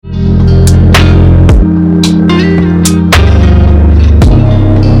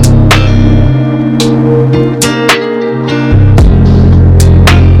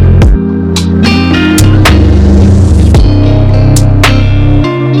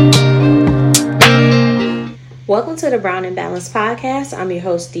Welcome to the Brown and Balanced Podcast. I'm your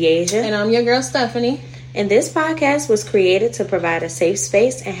host, Deasia. And I'm your girl, Stephanie. And this podcast was created to provide a safe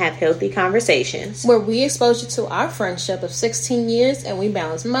space and have healthy conversations. Where we expose you to our friendship of 16 years and we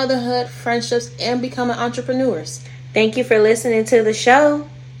balance motherhood, friendships, and becoming entrepreneurs. Thank you for listening to the show.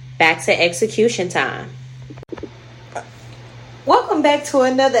 Back to execution time. Welcome back to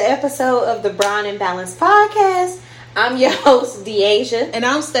another episode of the Brown and Balanced Podcast. I'm your host, Deasia. And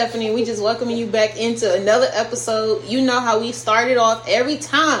I'm Stephanie. We just welcoming you back into another episode. You know how we started off every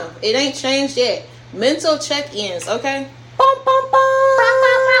time. It ain't changed yet. Mental check-ins, okay?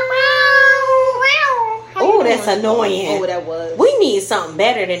 Oh, that's annoying. Oh, that was. We need something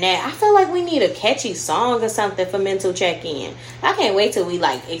better than that. I feel like we need a catchy song or something for mental check-in. I can't wait till we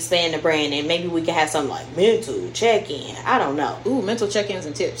expand the brand and maybe we can have something like mental check-in. I don't know. Ooh, mental check-ins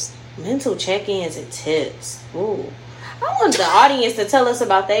and tips. Mental check-ins and tips. Ooh. I want the audience to tell us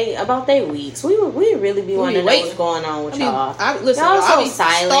about they weeks. We really be wanting to know what's going on with y'all. Y'all so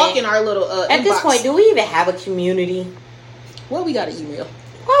silent. Stalking our little At inbox. this point, do we even have a community? Well, we got an email.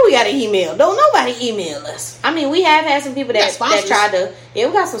 Why we got an email? Don't nobody email us. I mean, we have had some people that tried to. Yeah,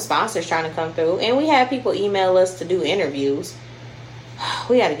 we got some sponsors trying to come through, and we have people email us to do interviews.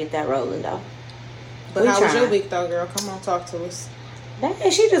 We got to get that rolling though. But how was your week though, girl? Come on, talk to us.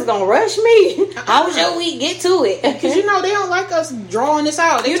 She just gonna rush me. How was your week? Get to it. Because they don't like us drawing this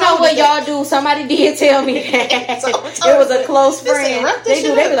out. You know what y'all do? Somebody did tell me that. It was a close friend. They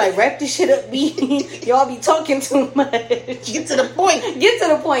be like, wrap this shit up, B. Y'all be talking too much. Get to the point. Get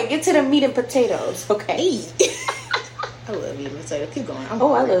to the point. Get to the meat and potatoes. Okay. I love meat and potatoes. Keep going. I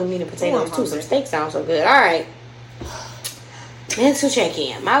love meat and potatoes too. Some steak sounds so good. All right. Mental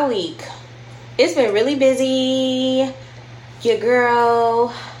check-in. My week. It's been really busy. Your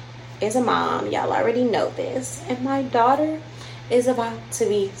girl is a mom. Y'all already know this. And my daughter is about to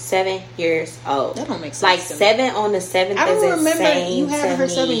be 7 years old. That don't make sense. Like 7 on the 7th. I don't remember you having her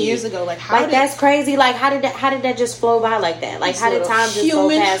 7 years ago. That's crazy. Like how did that just flow by like that? Like how did time just go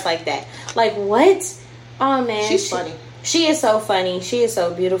past like that? Like what? Oh man. She's funny. She is so funny. She is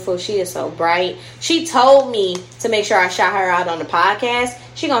so beautiful. She is so bright. She told me to make sure I shout her out on the podcast.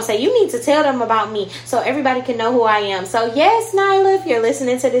 She gonna say, you need to tell them about me so everybody can know who I am. So yes, Nyla, if you're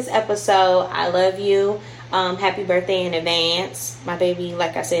listening to this episode, I love you. Happy birthday in advance. My baby,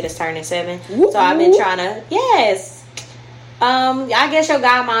 like I said, is turning 7. So I've been trying to, yes. I guess your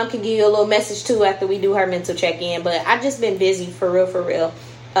godmom can give you a little message too after we do her mental check-in. But I've just been busy for real.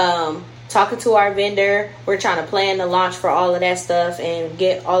 Talking to our vendor. We're trying to plan the launch for all of that stuff and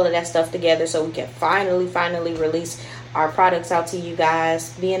get all of that stuff together so we can finally release our products out to you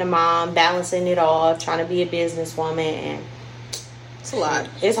guys. Being a mom, balancing it all, trying to be a businesswoman, and it's a lot.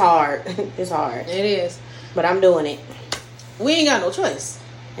 It's hard. It's hard. It is. But I'm doing it. We ain't got no choice.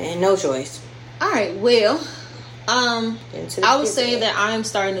 And no choice. All right, well, I would say that I'm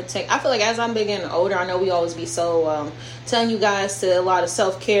starting to take, I feel like as I'm getting older, I know we always be so telling you guys to a lot of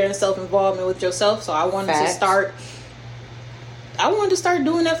self-care and self-involvement with yourself. So I wanted to start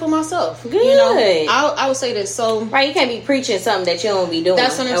doing that for myself. Good. You know, I would say this. So right, you can't be preaching something that you don't be doing.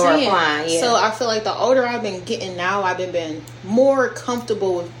 That's what I'm saying. Applying, yeah. So I feel like the older I've been getting now, I've been more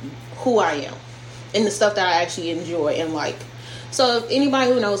comfortable with who I am and the stuff that I actually enjoy and like. So if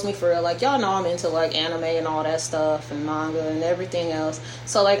anybody who knows me for real, like y'all know I'm into like anime and all that stuff and manga and everything else.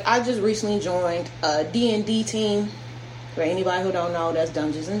 So like I just recently joined a D&D team. For anybody who don't know, that's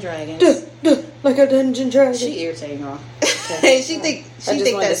Dungeons and Dragons. Like a Dungeon Dragon. She irritating y'all. she think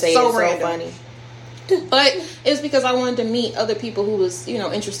that's so random. Funny. But it's because I wanted to meet other people who was,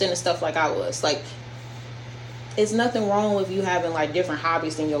 interested in stuff like I was. Like, it's nothing wrong with you having like different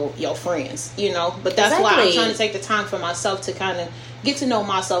hobbies than your friends, But that's why I'm trying to take the time for myself to kind of get to know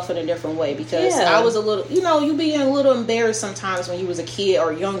myself in a different way because I was a little, you be a little embarrassed sometimes when you was a kid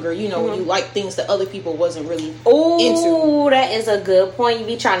or younger, when you like things that other people wasn't really into. Oh, that is a good point. You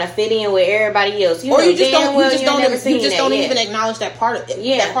be trying to fit in with everybody else, or you just don't even acknowledge that part of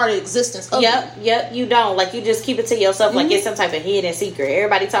that part of existence. Of Yep, you don't. Like you just keep it to yourself, like it's some type of hidden secret.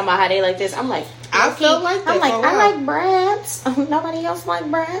 Everybody talking about how they like this. I'm like, I felt like that. I'm like, I like brats. Nobody else like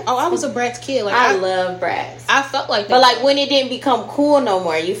brats. Oh, I was a Bratz kid. Like I love brats. I felt like that. But like when it didn't become cool no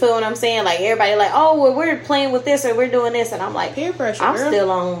more, you feel what I'm saying? Like everybody like, oh, well, we're playing with this or we're doing this, and I'm like, peer pressure. I'm still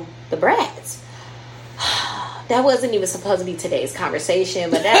on the brats. That wasn't even supposed to be today's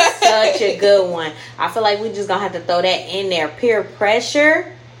conversation, but that's such a good one. I feel like we just gonna have to throw that in there. Peer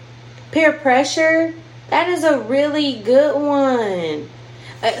pressure. That is a really good one.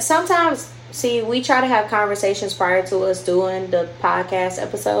 Sometimes, see, we try to have conversations prior to us doing the podcast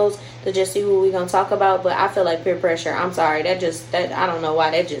episodes to just see what we're gonna talk about. But I feel like peer pressure. I'm sorry, that I don't know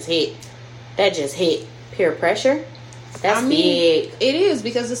why that just hit. Peer pressure? That's big. It is,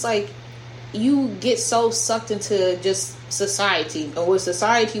 because it's like you get so sucked into just society or what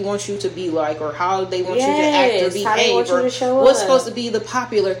society wants you to be like, or how they want you to act or behave, or what's supposed to be the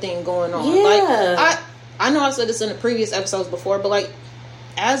popular thing going on. Yeah. Like I know I said this in the previous episodes before, but like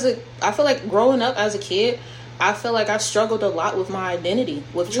I feel like growing up as a kid, I feel like I struggled a lot with my identity,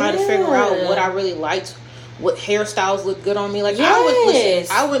 with trying to figure out what I really liked, what hairstyles look good on me. Like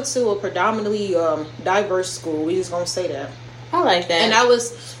I went to a predominantly diverse school. We just gonna say that. I like that. And I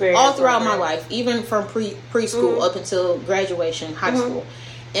was all throughout my life, even from preschool up until graduation, high school.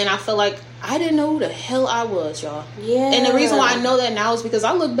 And I feel like I didn't know who the hell I was, y'all. Yeah. And the reason why I know that now is because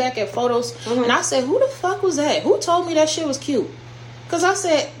I look back at photos and I said, who the fuck was that? Who told me that shit was cute? Because I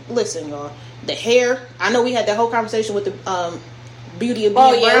said, listen, y'all, the hair. I know we had that whole conversation with the beauty of being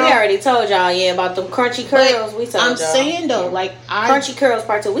brown. We already told y'all, about them crunchy curls. We told y'all. I'm saying though, like crunchy curls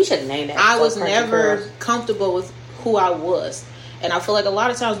part 2. We should have named that. I was never comfortable with who I was, and I feel like a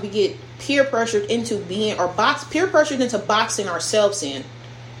lot of times we get peer pressured into being, or peer pressured into boxing ourselves in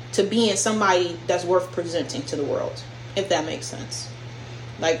to being somebody that's worth presenting to the world, if that makes sense.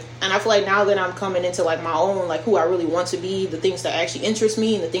 Like, and I feel like now that I'm coming into like my own, like who I really want to be, the things that actually interest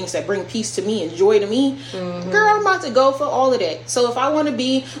me and the things that bring peace to me and joy to me, girl, I'm about to go for all of that. So if I want to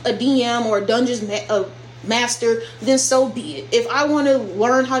be a DM or a dungeons master, then so be it. If I want to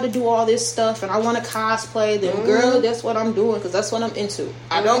learn how to do all this stuff and I want to cosplay, then girl, that's what I'm doing, because that's what I'm into.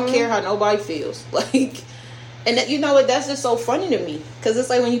 I don't care how nobody feels. Like, and that, you know what, that's just so funny to me, because it's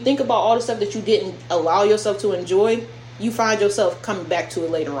like when you think about all the stuff that you didn't allow yourself to enjoy, you find yourself coming back to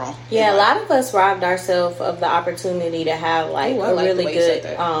it later on. Yeah, a lot of us robbed ourselves of the opportunity to have like a really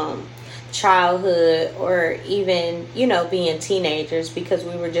good childhood, or even, being teenagers, because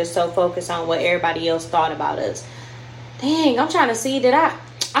we were just so focused on what everybody else thought about us. Dang, I'm trying to see that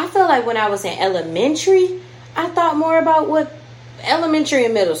I feel like when I was in elementary, I thought more about what elementary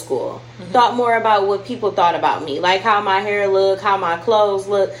and middle school thought more about what people thought about me, like how my hair looked, how my clothes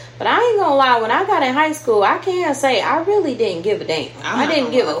looked. But I ain't gonna lie, when I got in high school, I can't say I really didn't give a damn. I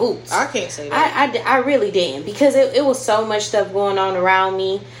didn't give a hoot. I can't say that. I really didn't, because it was so much stuff going on around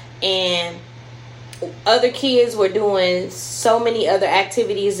me, and other kids were doing so many other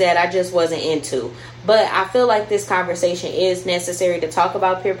activities that I just wasn't into. But I feel like this conversation is necessary to talk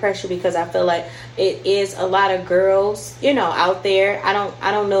about peer pressure, because I feel like it is a lot of girls, out there. I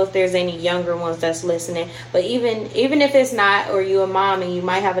don't know if there's any younger ones that's listening, but even if it's not, or you a mom and you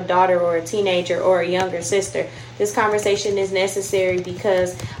might have a daughter or a teenager or a younger sister, this conversation is necessary,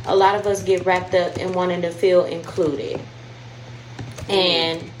 because a lot of us get wrapped up in wanting to feel included.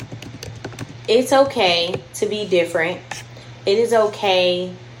 And it's okay to be different. It is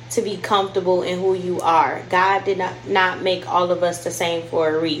okay to be comfortable in who you are. God did not make all of us the same for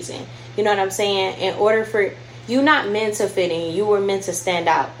a reason. You know what I'm saying? In order for you, not meant to fit in, you were meant to stand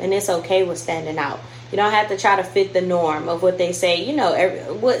out, and it's okay with standing out. You don't have to try to fit the norm of what they say.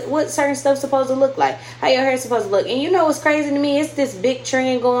 What certain stuff's supposed to look like, how your hair's supposed to look. And what's crazy to me? It's this big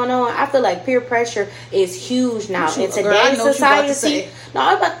trend going on. I feel like peer pressure is huge now in today's society.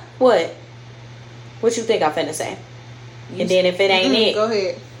 What? What you think I'm finna say? And then if it ain't it, go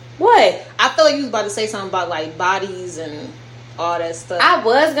ahead. What? I feel like you was about to say something about like bodies and all that stuff. I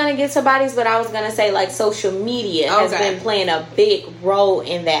was gonna get to bodies, but I was gonna say like social media has been playing a big role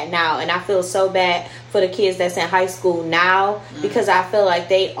in that now, and I feel so bad for the kids that's in high school now, because I feel like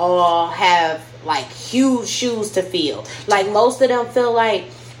they all have like huge shoes to fill. Like most of them feel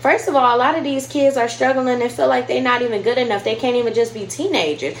like, first of all, a lot of these kids are struggling and feel like they're not even good enough. They can't even just be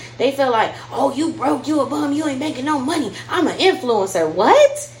teenagers. They feel like, oh, you broke, you a bum, you ain't making no money. I'm an influencer.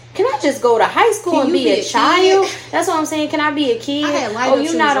 What? Can I just go to high school and be a child? That's what I'm saying. Can I be a kid?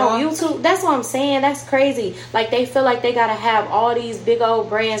 You're not on YouTube? That's what I'm saying. That's crazy. Like, they feel like they gotta have all these big old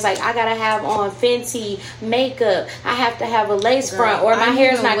brands. Like, I gotta have on Fenty makeup. I have to have a lace front, or my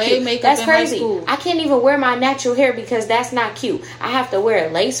hair's not cute. That's crazy. I can't even wear my natural hair because that's not cute. I have to wear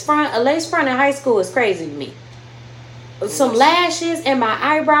a lace front. A lace front in high school is crazy to me. Some lashes and my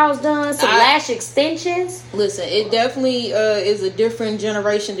eyebrows done, some lash extensions. Listen, it definitely is a different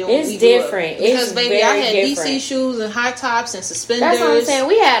generation than it's we different. Grew up. Because it's baby, I had different. DC shoes and high tops and suspenders. That's what I'm saying.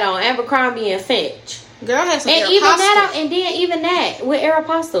 We had on Abercrombie and Fitch. Girl, I had some and even that with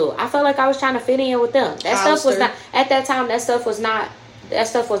Aeropostale, I felt like I was trying to fit in with them. That stuff was not at that time. That stuff was not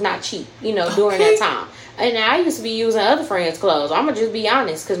cheap. During that time. And I used to be using other friends' clothes. I'm gonna just be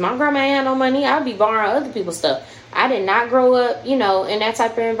honest, because my grandma ain't had no money. I'd be borrowing other people's stuff. I did not grow up, in that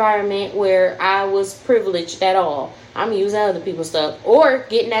type of environment where I was privileged at all. I'm using other people's stuff or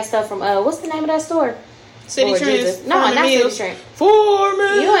getting that stuff from what's the name of that store? City Trends. No, not City Trends.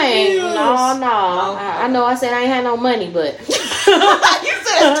 Foreman. You ain't. No. I know I said I ain't had no money, but. You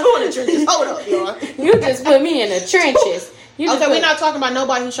said 2 in the trenches. Hold up, y'all. You just put me in the trenches. Okay, we're not talking about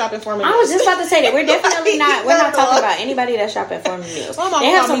nobody who's shopping for me. I was just about to say that we're definitely not. We're not talking about anybody that's shopping for me meals. They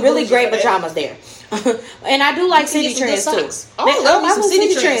have some really great pajamas there, and I do like City Trends too. I love some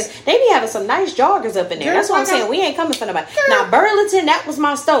City Trends. They be having some nice joggers up in there. That's what I'm saying. We ain't coming for nobody. Now Burlington, that was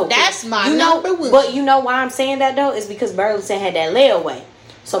my stove. That's my number one. But you know why I'm saying that though is because Burlington had that layaway.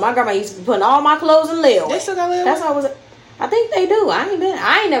 So my grandma used to be putting all my clothes in layaway. They still got layaway. That's how I was. I think they do. I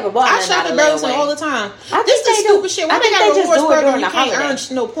ain't never bought. I shop at Burlington all the time. This is stupid shit. Why they got a rewards program? You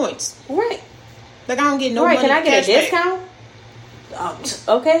can't earn no points. Right. Like I don't get no money. Can I get a discount?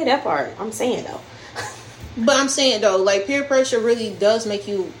 Okay, that part. I'm saying though. But I'm saying though, like peer pressure really does make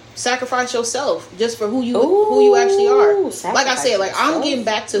you sacrifice yourself just for who you actually are. Like I said, like I'm getting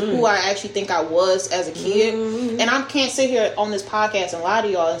back to who I actually think I was as a kid, and I can't sit here on this podcast and lie to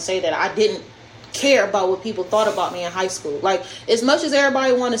y'all and say that I didn't care about what people thought about me in high school. Like as much as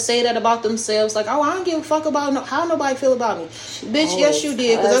everybody want to say that about themselves, like I don't give a fuck about how nobody feel about me, bitch. Yes you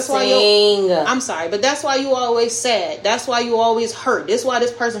did, because that's why I'm sorry, but that's why you always sad, that's why you always hurt, that's why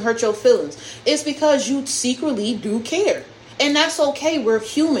this person hurt your feelings. It's because you secretly do care, and that's okay. We're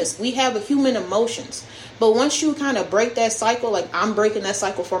humans, we have human emotions. But once you kind of break that cycle, like I'm breaking that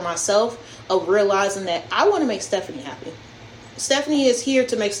cycle for myself of realizing that I want to make Stephanie happy. Stephanie is here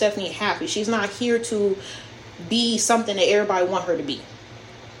to make Stephanie happy. She's not here to be something that everybody want her to be.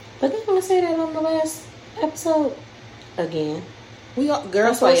 But didn't I say that on the last episode? Again.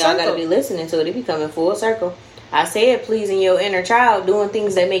 That's why y'all gotta be listening to it. It be coming full circle. I said pleasing your inner child, doing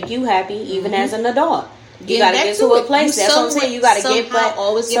things that make you happy, even as an adult. You gotta get to a place. That's what I'm saying. You gotta get back.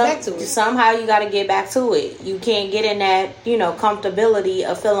 Always get back to it. Somehow you gotta get back to it. You can't get in that, comfortability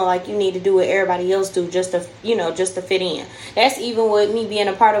of feeling like you need to do what everybody else do just to fit in. That's even with me being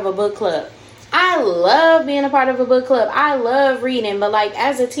a part of a book club. I love being a part of a book club. I love reading, but like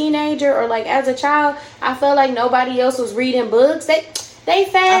as a teenager or like as a child, I felt like nobody else was reading books. They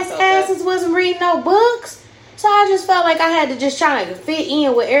fast asses wasn't reading no books. So I just felt like I had to just try to fit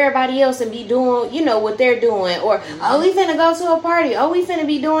in with everybody else and be doing, what they're doing. Or, we finna go to a party. We finna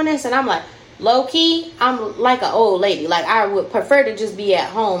be doing this. And I'm like, low key, I'm like an old lady. Like, I would prefer to just be at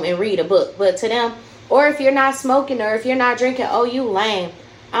home and read a book. But to them, or if you're not smoking or if you're not drinking, you lame.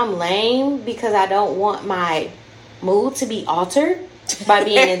 I'm lame because I don't want my mood to be altered by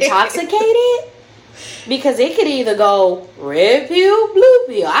being intoxicated. Because it could either go red pill, blue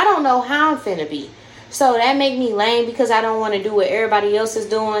pill. I don't know how I'm finna be. So that make me lame because I don't want to do what everybody else is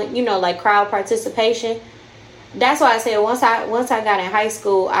doing, like crowd participation. That's why I said once I got in high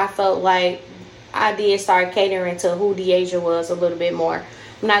school, I felt like I did start catering to who Deasia was a little bit more.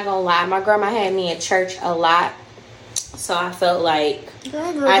 I'm not going to lie. My grandma had me in church a lot. So I felt like...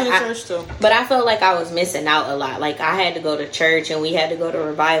 I grew up in church too. But I felt like I was missing out a lot. Like I had to go to church and we had to go to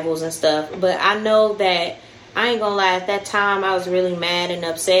revivals and stuff. But I know that... I ain't gonna lie, at that time I was really mad and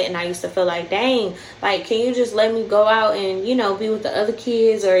upset, and I used to feel like, dang, like, can you just let me go out and, be with the other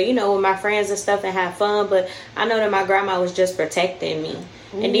kids or, with my friends and stuff and have fun? But I know that my grandma was just protecting me.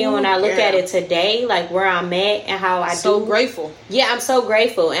 And then when I look at it today, like where I'm at and how I so grateful. Yeah, I'm so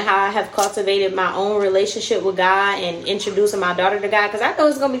grateful, and how I have cultivated my own relationship with God and introducing my daughter to God. Because I know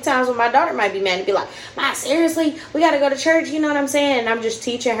there's going to be times when my daughter might be mad and be like, Ma, seriously, we got to go to church, you know what I'm saying? And I'm just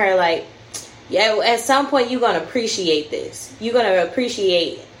teaching her like, yeah, at some point you're going to appreciate this. You're going to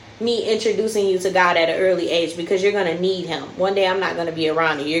appreciate me introducing you to God at an early age because you're going to need him. One day I'm not going to be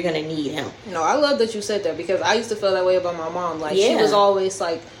around you. You're going to need him. No, I love that you said that because I used to feel that way about my mom. Like, she was always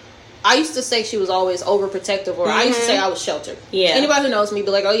like, I used to say she was always overprotective, or I used to say I was sheltered. Yeah. Anybody who knows me be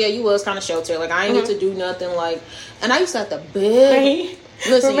like, oh yeah, you was kind of sheltered. Like, I ain't get to do nothing. Like, and I used to have to beg.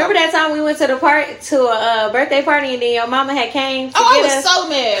 Listen, remember that time we went to a birthday party and then your mama had came to get us? I was so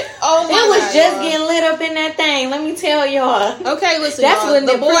mad. Oh my God. It was just getting lit up in that thing. Let me tell y'all. Okay, listen, that's when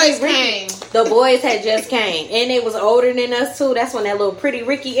the boys came. The boys had just came. And they was older than us too. That's when that little Pretty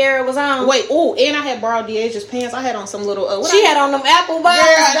Ricky era was on. Wait, and I had borrowed Deaja's pants. I had on some little... she had on them apple bottoms.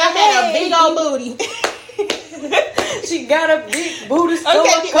 Girl, I had a big old booty. She got a big booty.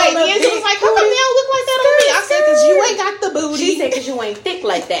 Okay, wait, Deaja was like, how come they don't look like that on me? I said, because you ain't got the booty. She said, because you ain't thick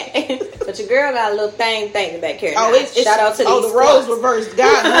like that. But your girl got a little thing back here. Oh, shout out to the roles reversed.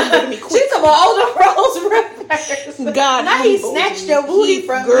 God, look at me quick. She's about the roles reversed. God, now he snatched your booty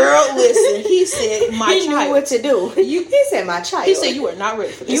from girl, listen, he said, my he child. Knew what to do. He said, my child. He said, you are not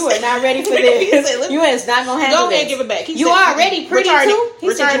ready for this. You are not ready for this. You is not going to handle this. Go ahead, give it back. You already pretty too?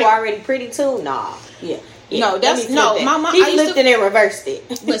 He said, you already pretty too? Nah. Yeah. No, that's no. That. My mom. He flipped it and reversed it.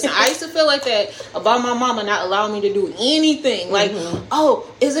 Listen, I used to feel like that about my mama not allowing me to do anything. Like, oh,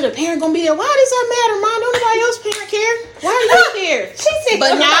 is it a parent gonna be there? Why does that matter, Mom? Don't nobody else parent care? Why do you care? She said,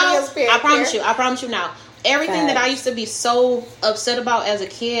 but now I promise you now. Everything that I used to be so upset about as a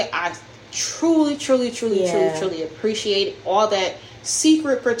kid, I truly appreciate all that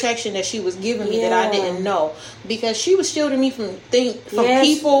secret protection that she was giving me that I didn't know, because she was shielding me from people, things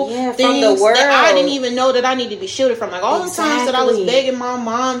from the world that I didn't even know that I needed to be shielded from. Like all the times that I was begging my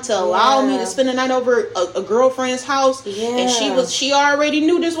mom to allow me to spend the night over a girlfriend's house, and she already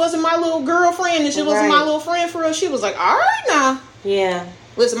knew this wasn't my little girlfriend, and she wasn't my little friend for real. She was like, all right now,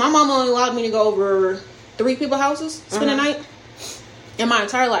 listen, my mom only allowed me to go over 3 people's houses, spend the night in my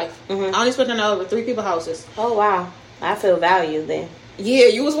entire life. I only spent the night over 3 people's houses. Oh wow, I feel valued then. Yeah,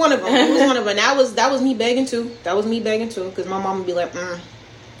 you was one of them. You was one of them. That was me begging too. That was me begging too, because my mama would be like, I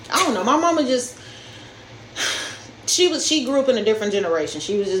don't know. My mama just she grew up in a different generation.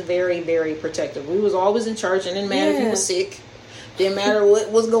 She was just very, very protective. We was always in church, and didn't matter if you was sick. Didn't matter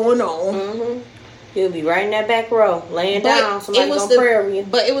what was going on. You'll be right in that back row, laying down. Somebody gonna pray over you.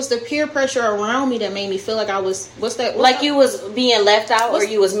 But it was the peer pressure around me that made me feel like I was. You was being left out, or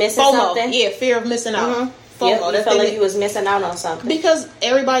you was missing something. Yeah, fear of missing out. FOMO. You felt like you was missing out on something. Because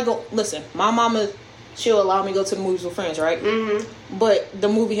everybody listen, my mama, she'll allow me to go to the movies with friends, right? But the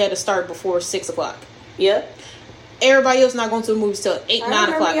movie had to start before 6 o'clock. Yep. Everybody else not going to the movies till 8,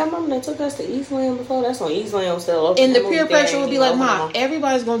 9 o'clock. Your mama that took us to Eastland before. That's when Eastland was still open. And the peer pressure would be like, Mom,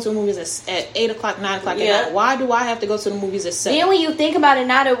 everybody's going to the movies at 8 o'clock, 9 o'clock at night. Why do I have to go to the movies at 7? Then when you think about it,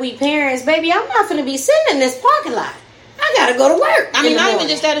 now that we parents, baby, I'm not going to be sitting in this parking lot. I gotta go to work. I mean, not even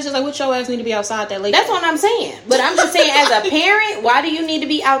just that. It's just like, what your ass need to be outside that late? That's what I'm saying. But I'm just saying, as a parent, why do you need to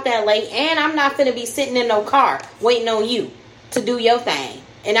be out that late? And I'm not gonna be sitting in no car waiting on you to do your thing.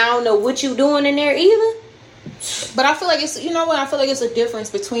 And I don't know what you doing in there either. But I feel like it's, you know what? I feel like it's a difference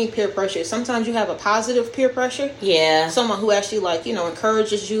between peer pressure. Sometimes you have a positive peer pressure. Yeah. Someone who actually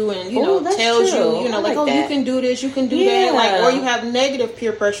encourages you and, tells you, you can do this, you can do that. Like, or you have negative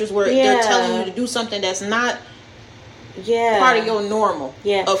peer pressures where they're telling you to do something that's not part of your normal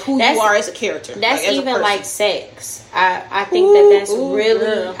of who you are as a character. That's as even a like sex. I think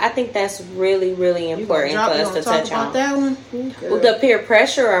that's really, really important for us to touch on. That one? The peer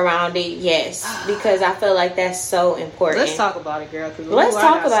pressure around it, yes, because I feel like that's so important. Let's talk about it, girl. Let's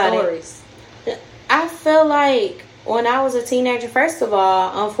talk about it. I feel like when I was a teenager, first of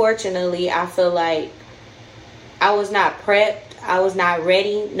all, unfortunately, I feel like I was not prepped. I was not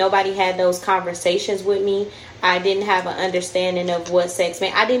ready. Nobody had those conversations with me. I didn't have an understanding of what sex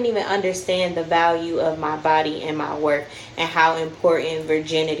meant. I didn't even understand the value of my body and my work and how important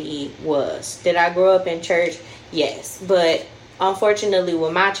virginity was. Did I grow up in church? Yes. But unfortunately,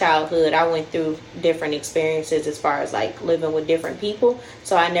 with my childhood, I went through different experiences as far as like living with different people.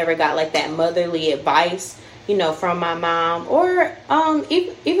 So I never got like that motherly advice, from my mom or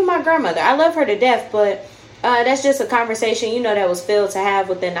even my grandmother. I love her to death, but that's just a conversation, that was filled to have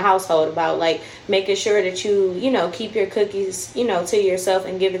within the household about like making sure that you, keep your cookies, to yourself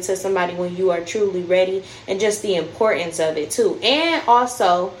and give it to somebody when you are truly ready, and just the importance of it too. And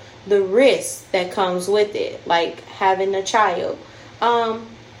also the risk that comes with it, like having a child,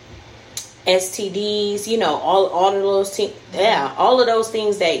 STDs, all of those things. Yeah, all of those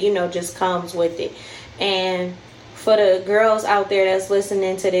things that, just comes with it. And for the girls out there that's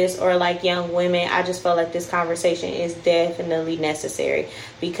listening to this, or like young women, I just feel like this conversation is definitely necessary,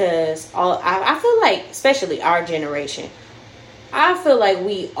 because I feel like, especially our generation, I feel like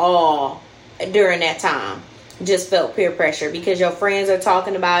we all during that time just felt peer pressure because your friends are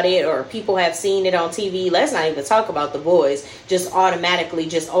talking about it or people have seen it on TV. Let's not even talk about the boys just automatically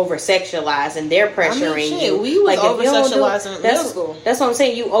just over sexualizing. They're pressuring you. We was over sexualizing in middle school. That's what I'm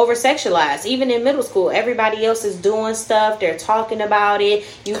saying. You over sexualize. Even in middle school, everybody else is doing stuff. They're talking about it.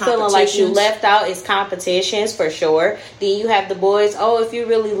 You feeling like you left out. It's competitions for sure. Then you have the boys. Oh, if you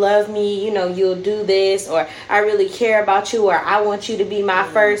really love me, you'll do this, or I really care about you, or I want you to be my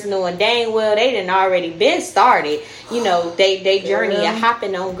first, knowing dang well they done already been started. They journey of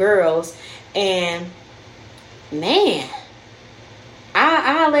hopping on girls. And man,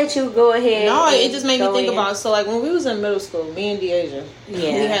 I'll let you go ahead. No, it just made me think about, so like when we was in middle school, me and Deasia, we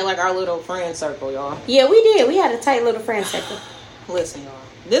had like our little friend circle, y'all. Yeah, we did. We had a tight little friend circle. Listen, y'all,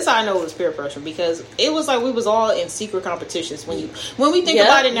 this I know was peer pressure, because it was like we was all in secret competitions. When we think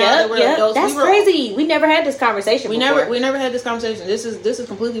about it now that we're adults, that's crazy. We never had this conversation before. We never had this conversation. This is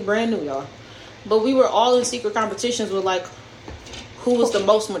completely brand new, y'all. But we were all in secret competitions with like who was the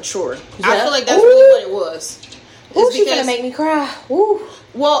most mature. Yep. I feel like that's really what it was. Ooh, she's gonna make me cry. Ooh.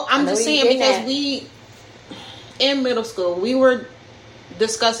 Well, I'm just saying, because in middle school, we were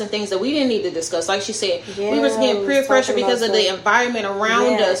discussing things that we didn't need to discuss. Like she said, we was getting peer pressure because of the environment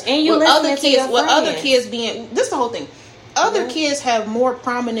around us. And you with other kids, with other kids being, this is the whole thing. Other kids have more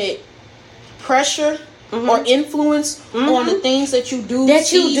prominent pressure or influence on the things that you do, that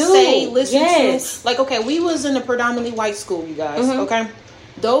see, you do. say, listen Yes. to. Like, okay, we was in a predominantly white school, you guys. Okay,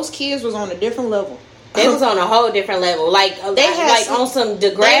 those kids was on a different level. They was on a whole different level. Like they had like on some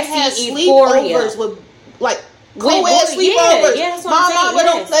Degrassi euphoria. Sleepovers with like co-ed sleepovers. Yeah, that's what my I'm saying. mama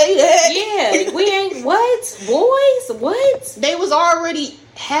don't play that. Yeah, we ain't what boys. What they was already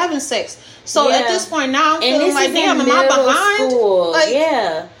having sex. So at this point now, I'm feeling like, damn, am I behind? School. Like,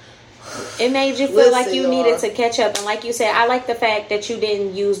 yeah. It made you feel like you needed to catch up. And like you said, I like the fact that you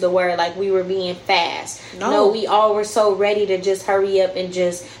didn't use the word like we were being fast. No, we all were so ready to just hurry up and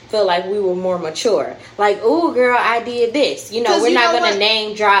just feel like we were more mature. Like, ooh, girl, I did this. You know, we're not going to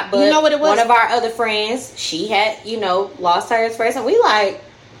name drop, but you know what it was? One of our other friends, she had, lost hers first. And we like,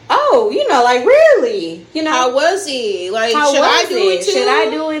 oh, like, really? How was he? Like, should I do it too? Should I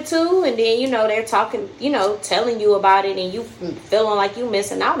do it too? And then, they're talking, telling you about it and you feeling like you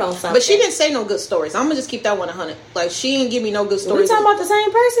missing out on something. But she didn't say no good stories. I'm going to just keep that 100. Like, she didn't give me no good stories. We talking about the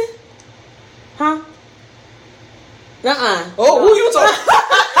same person? Huh? Nuh-uh. Oh, who you talking?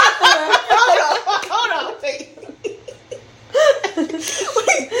 Hold on.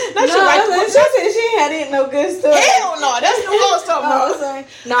 She had it no good story. Hell no, that's the one I was talking about.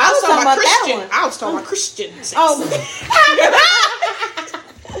 No, I was talking about Christian. that one. I was talking about Christians. Oh.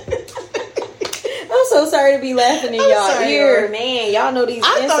 I'm so sorry to be laughing in y'all ear, man. Y'all know these.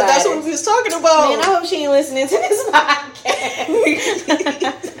 I thought that's what we was talking about. Man, I hope she ain't listening to this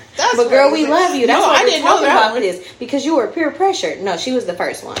podcast. But girl, we love you. That's why we're talking about this, because you were peer pressured. No, she was the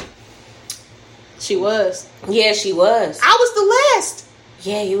first one. She was. Yeah, she was. I was the last.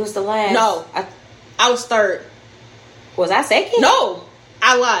 Yeah, you was the last. No, I was third. Was I second? No,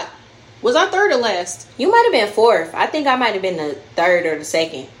 I lied. Was I third or last? You might have been fourth. I think I might have been the third or the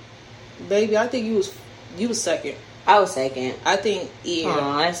second. Baby, I think you was second. I was second. I think, yeah.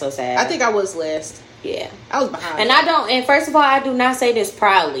 Oh, that's so sad. I think I was last. Yeah. I was behind. And first of all, I do not say this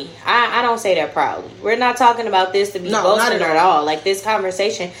proudly. I don't say that proudly. We're not talking about this to be boasting at all. Like, this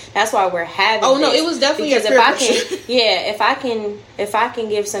conversation, that's why we're having this. No, it was definitely because if I can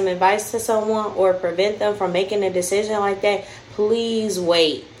give some advice to someone or prevent them from making a decision like that, please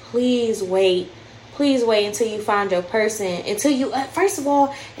wait. Please wait. Please wait until you find your person. Until you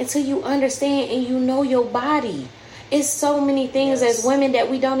understand and you know your body. It's so many things as women that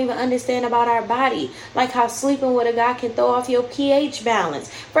we don't even understand about our body. Like how sleeping with a guy can throw off your pH balance.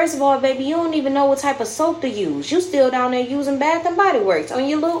 First of all, baby, you don't even know what type of soap to use. You still down there using Bath and Body Works on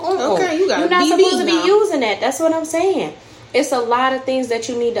your little Okay, you're not supposed to be using that. That's what I'm saying. It's a lot of things that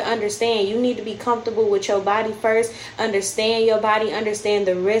you need to understand. You need to be comfortable with your body first. Understand your body. Understand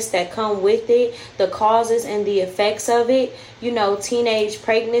the risks that come with it. The causes and the effects of it. Teenage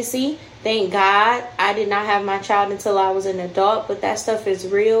pregnancy. Thank God I did not have my child until I was an adult. But that stuff is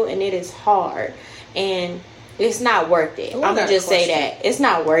real and it is hard. And it's not worth it. I'm going to just say that. It's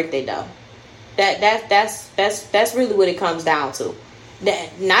not worth it though. That's really what it comes down to.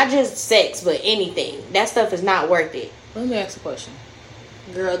 That not just sex, but anything. That stuff is not worth it. Let me ask a question.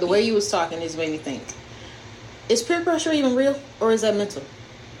 Girl, the way you was talking just made me think. Is peer pressure even real or is that mental?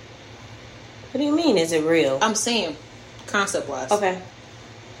 What do you mean, is it real? I'm saying, concept-wise. Okay.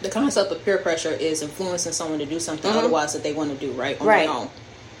 The concept of peer pressure is influencing someone to do something otherwise that they want to do, right? On their own.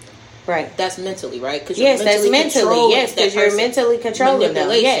 Right. That's mentally, right? Yes, that's mentally. Yes, because you're mentally controlling them.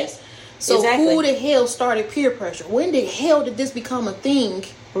 Yes. So who the hell started peer pressure? When the hell did this become a thing?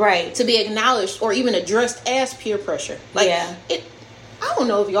 Right. To be acknowledged or even addressed as peer pressure. Like, I don't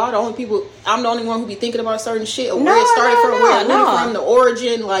know if y'all the only people, I'm the only one who be thinking about certain shit or where it started from, where it went from, the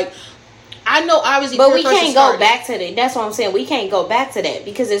origin. Like, I know obviously but we can't go back to that. That's what I'm saying. We can't go back to that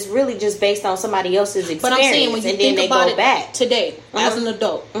because it's really just based on somebody else's experience. But I'm saying when you think about it back today, as an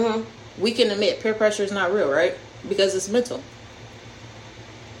adult, we can admit peer pressure is not real, right? Because it's mental.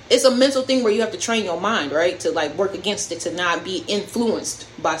 It's a mental thing where you have to train your mind, right? To like work against it, to not be influenced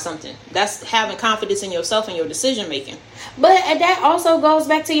by something. That's having confidence in yourself and your decision making. But that also goes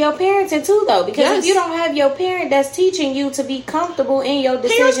back to your parenting too, though. Because if you don't have your parent that's teaching you to be comfortable in your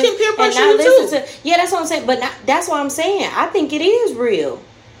decisions, parents can peer pressure you too. Yeah, that's what I'm saying. But that's what I'm saying. I think it is real.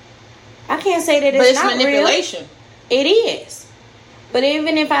 I can't say that it's not manipulation. Real. It is. But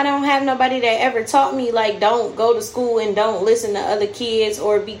even if I don't have nobody that ever taught me, like, don't go to school and don't listen to other kids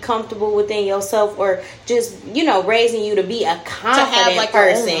or be comfortable within yourself, or just, you know, raising you to be a confident to have, like,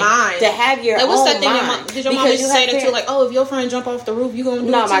 person. your own mind. To have your what's own that thing mind. Did your mom used to say that too? Like, oh, if your friend jump off the roof, you gonna do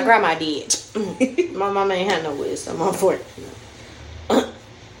it No, too? my grandma did. My mama ain't had no wisdom, unfortunately.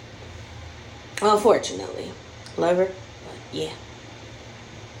 Unfortunately. Love her, but yeah.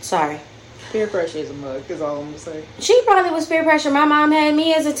 Sorry. Peer pressure is a mug, is all I'm gonna say. She probably was peer pressure. My mom had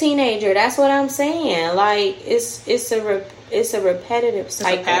me as a teenager. That's what I'm saying. Like, it's a repetitive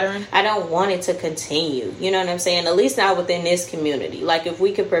cycle. It's a pattern. I don't want it to continue. You know what I'm saying? At least not within this community. Like, if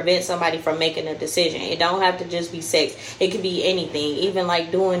we could prevent somebody from making a decision, it don't have to just be sex. It could be anything, even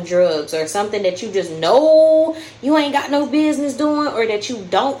like doing drugs or something that you just know you ain't got no business doing, or that you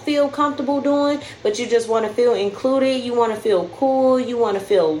don't feel comfortable doing, but you just want to feel included. You want to feel cool. You want to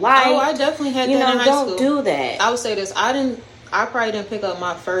feel liked. Oh, I definitely had that in high don't school. do that. I would say this. I probably didn't pick up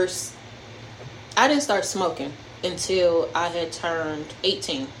my first. I didn't start smoking until I had turned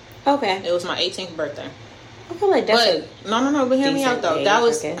 18. Okay. It was my 18th birthday. I feel like that's no. But hear me out though. Age,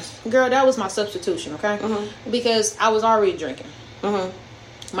 that was my substitution. Okay. Mm-hmm. Because I was already drinking.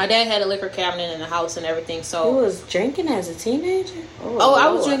 Mm-hmm. My dad had a liquor cabinet in the house and everything. So you was drinking as a teenager? Oh,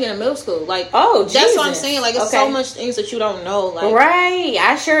 I was drinking in middle school. Like, Jesus. That's what I'm saying. Like, it's so much things that you don't know. Like, right.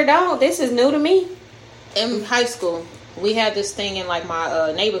 I sure don't. This is new to me. In high school, we had this thing in like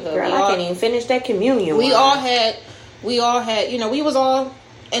my neighborhood. Girl, I can't even finish that communion. We all had. You know, we was all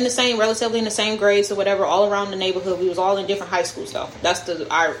relatively in the same grades or whatever, all around the neighborhood. We was all in different high schools though. That's the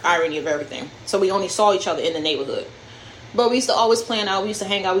irony of everything. So we only saw each other in the neighborhood. But we used to always plan out. We used to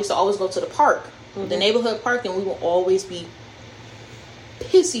hang out. We used to always go to the park, the neighborhood park, and we will always be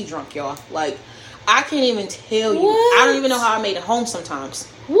pissy drunk, y'all. Like, I can't even tell you. What? I don't even know how I made it home sometimes.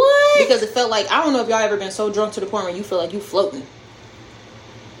 What? Because it felt like, I don't know if y'all ever been so drunk to the point where you feel like you floating.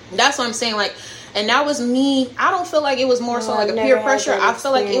 That's what I'm saying. Like, and that was me. I don't feel like it was more so like a peer pressure. I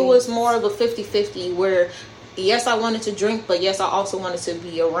feel like it was more of a 50-50 where, yes, I wanted to drink, but yes, I also wanted to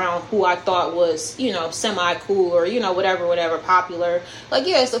be around who I thought was, you know, semi-cool or, you know, whatever, popular. Like,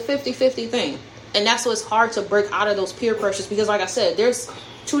 yeah, it's a 50-50 thing. And that's what's hard to break out of those peer pressures because, like I said, there's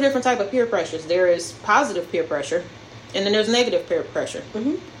two different type of peer pressures. There is positive peer pressure, and then there's negative peer pressure.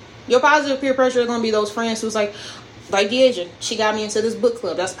 Mm-hmm. Your positive peer pressure is going to be those friends who's like Deidre, she got me into this book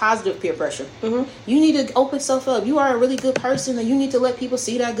club. That's positive peer pressure. Mm-hmm. You need to open yourself up. You are a really good person, and you need to let people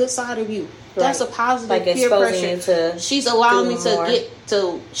see that good side of you. Right. That's a positive like peer pressure. She's allowing me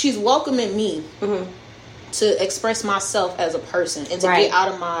to she's welcoming me to express myself as a person and to get out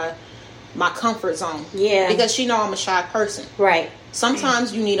of my comfort zone. Yeah. Because she know I'm a shy person. Right.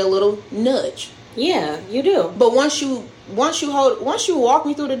 Sometimes you need a little nudge. Yeah, you do. But once you walk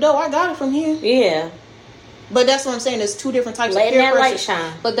me through the door, I got it from here. Yeah. But that's what I'm saying. There's two different types of peer pressure. Light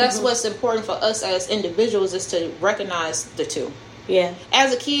shine. But that's what's important for us as individuals is to recognize the two. Yeah.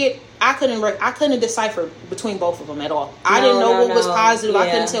 As a kid, I couldn't decipher between both of them at all. I didn't know what was positive. Yeah.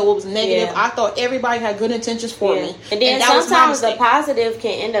 I couldn't tell what was negative. Yeah. I thought everybody had good intentions for me. And then sometimes the positive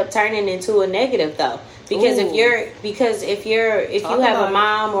can end up turning into a negative though. Because if you have a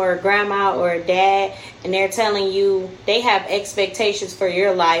mom or a grandma or a dad and they're telling you they have expectations for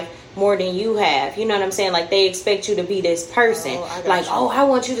your life more than you have, you know what I'm saying? Like they expect you to be this person. I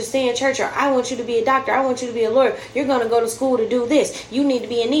want you to stay in church, or I want you to be a doctor, I want you to be a lawyer. You're going to go to school to do this. You need to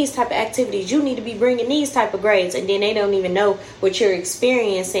be in these type of activities. You need to be bringing these type of grades. And then they don't even know what you're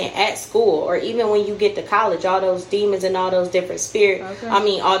experiencing at school, or even when you get to college, all those demons and all those different spirits.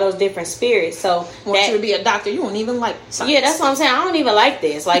 Okay. All those different spirits. So want you to be a doctor, you don't even like science. Yeah, that's what I'm saying. I don't even like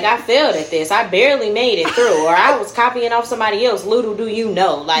this. Like I failed at this. I barely made it through, or I was copying off somebody else. Little do you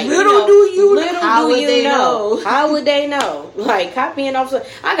know. Like Little do you know. How would they know? Like copying off.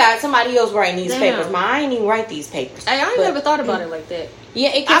 I got somebody else writing these papers. I ain't even write these papers. Hey, I ain't never thought about it like that.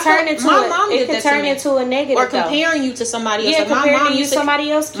 Yeah, it can turn into a negative. Or comparing you to somebody else. Yeah, comparing you to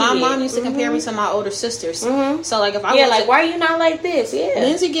somebody else. My mom used to compare me to my older sisters. Mm-hmm. So like if I like why are you not like this? Yeah,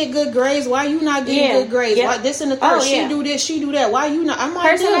 Lindsay get good grades. Why you not getting good grades? Why this and the third? She do this, she do that. Why you not? I'm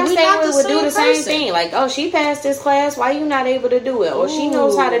like, we not the same person. Same thing. Like she passed this class. Why you not able to do it? Or she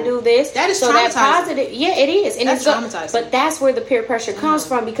knows how to do this. That is so traumatizing. That positive. Yeah, it is. And that's traumatizing. But that's where the peer pressure comes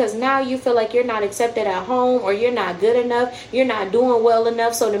from, because now you feel like you're not accepted at home, or you're not good enough. You're not doing well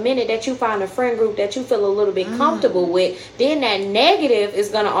enough. So the minute that you find a friend group that you feel a little bit comfortable with, then that negative is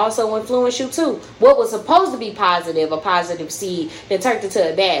going to also influence you too. What was supposed to be positive, a positive seed, that turned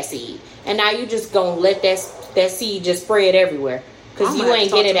into a bad seed, and now you just gonna let that seed just spread everywhere because you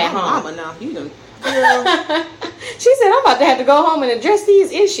ain't get it at home. Mama now, She said, I'm about to have to go home and address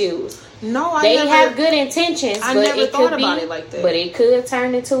these issues. No, they have good intentions. I but never it thought could about be, it like that. But it could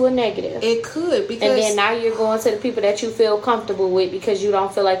turn into a negative. It could, because... And then now you're going to the people that you feel comfortable with because you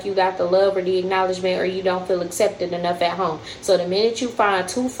don't feel like you got the love or the acknowledgement, or you don't feel accepted enough at home. So the minute you find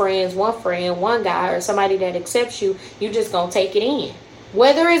two friends, one guy, or somebody that accepts you, you just going to take it in.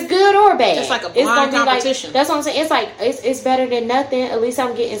 Whether it's good or bad. It's like a blind competition. Like, that's what I'm saying. It's like, it's better than nothing. At least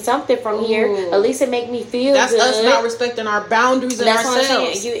I'm getting something from here. At least it make me feel that's good. That's us not respecting our boundaries and ourselves. What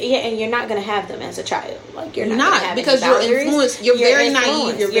I'm saying. And you're not going to have them as a child. Like, you're not have because you're influenced. You're very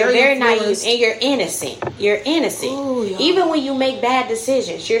naive. You're very naive. And you're innocent. You're innocent. Ooh, yeah. Even when you make bad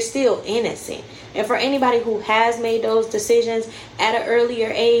decisions, you're still innocent. And for anybody who has made those decisions at an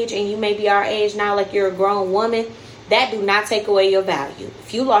earlier age, and you may be our age now, like you're a grown woman, that do not take away your value.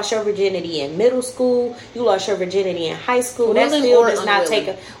 If you lost your virginity in middle school, you lost your virginity in high school, that still does not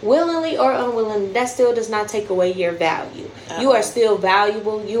take willingly or unwillingly, that still does not take away your value. You are still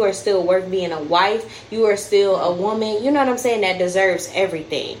valuable. You are still worth being a wife. You are still a woman. You know what I'm saying? That deserves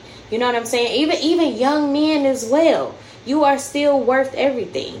everything. You know what I'm saying? Even young men as well. You are still worth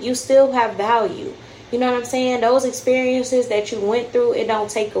everything. You still have value. You know what I'm saying? Those experiences that you went through, it don't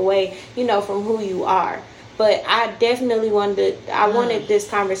take away, from who you are. But I definitely wanted this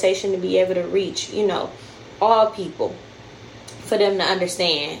conversation to be able to reach, all people, for them to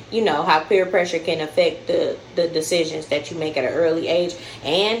understand, how peer pressure can affect the decisions that you make at an early age,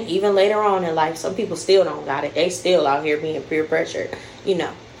 and even later on in life. Some people still don't got it. They still out here being peer pressured,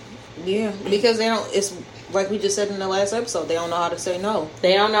 Yeah, because they don't. It's like we just said in the last episode. They don't know how to say no.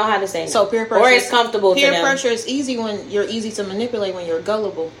 They don't know how to say no. So peer pressure, or it's comfortable. Peer pressure is easy when you're easy to manipulate. When you're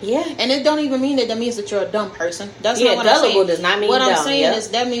gullible. Yeah, and it don't even mean that means that you're a dumb person. That's not what gullible I'm saying. Does not mean what dumb. I'm saying is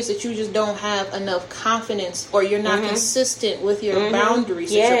that means that you just don't have enough confidence, or you're not consistent with your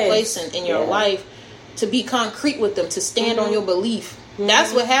boundaries that you're placing in your life to be concrete with them, to stand on your belief.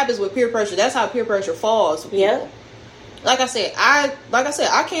 That's what happens with peer pressure. That's how peer pressure falls. Yeah. Like I said,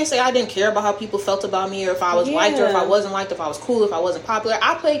 I can't say I didn't care about how people felt about me, or if I was liked, or if I wasn't liked, if I was cool, if I wasn't popular.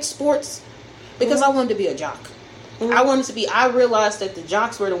 I played sports because I wanted to be a jock. I realized that the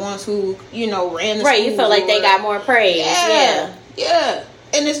jocks were the ones who, ran the right, school. You felt like they got more praise. Yeah.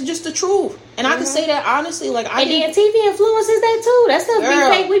 And it's just the truth. And I can say that honestly. Then TV influences that too. That stuff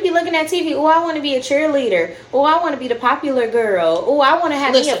be fake. We be looking at TV. Oh, I want to be a cheerleader. Oh, I want to be the popular girl. Oh, I want to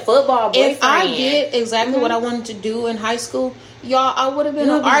have me a football boyfriend. If I did exactly what I wanted to do in high school, y'all, I would have been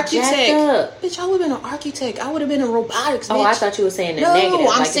an architect. Bitch, I would have been an architect. I would have been in robotics, bitch. Oh, I thought you were saying the negative.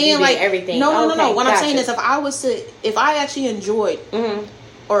 No, I'm saying like everything. No. What I'm saying is if I actually enjoyed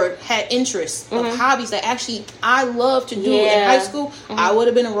or had interests of hobbies that actually I love to do in high school, I would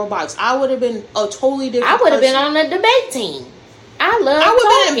have been in robotics. I would have been a totally different I would have been on the debate team. I would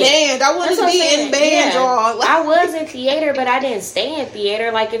have been in band. I wanted to be in band, y'all. I was in theater, but I didn't stay in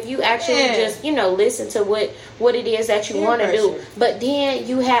theater. Like, if you actually just, listen to what it is that you want to do. But then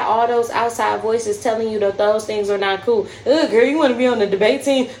you had all those outside voices telling you that those things are not cool. Girl, you want to be on the debate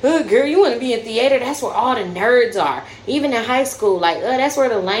team? Girl, you want to be in theater? That's where all the nerds are. Even in high school, that's where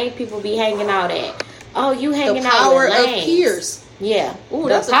the lame people be hanging out at. Oh, you hanging out with lames. The power of peers. Yeah. Ooh,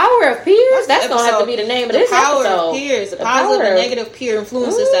 the power of peers? That's going to have to be the name of this episode. The power of peers. The positive and negative peer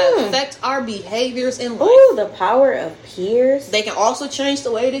influences that affect our behaviors in life. Ooh, the power of peers. They can also change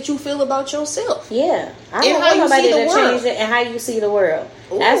the way that you feel about yourself. Yeah. I don't want nobody to change it and how you see the world.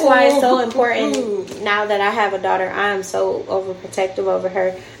 That's why it's so important. Now that I have a daughter, I am so overprotective over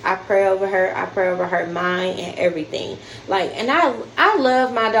her. I pray over her. I pray over her mind and everything. And I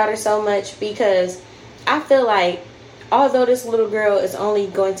love my daughter so much because I feel like, although this little girl is only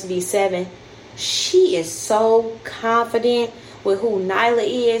going to be 7, she is so confident with who Nyla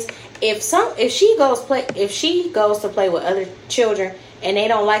is. If she goes to play with other children and they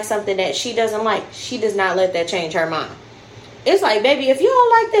don't like something that she doesn't like, she does not let that change her mind. It's like, baby, if you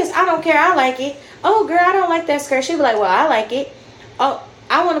don't like this, I don't care. I like it. Oh, girl, I don't like that skirt. She'll be like, well, I like it. Oh,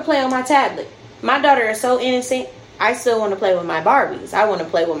 I want to play on my tablet. My daughter is so innocent. I still want to play with my Barbies. I want to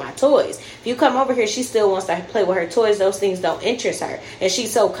play with my toys. If you come over here, she still wants to play with her toys. Those things don't interest her. And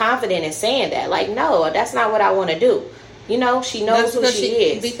she's so confident in saying that. Like, no, that's not what I want to do. She knows who she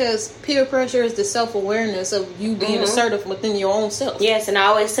is. Because peer pressure is the self-awareness of you being assertive within your own self. Yes, and I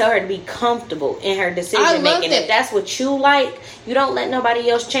always tell her to be comfortable in her decision making. If that's what you like, you don't let nobody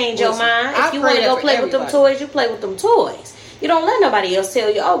else change your mind. If you want to go play with them toys, you play with them toys. You don't let nobody else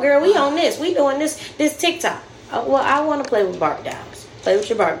tell you, oh, girl, we on this. We doing this TikTok. Well, I want to play with Barbie dolls. Play with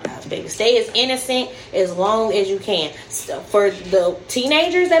your Barbie dolls, baby. Stay as innocent as long as you can. So for the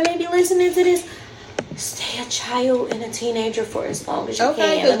teenagers that may be listening to this, stay a child and a teenager for as long as you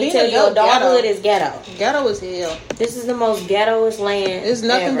Okay, can. Let me tell you, ghetto, adulthood is ghetto. Ghetto is hell. This is the most ghettoest land. It's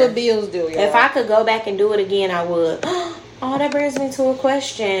nothing ever. but bills due, y'all. If I could go back and do it again, I would. Oh, that brings me to a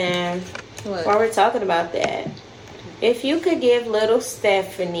question. What? While we're talking about that, if you could give little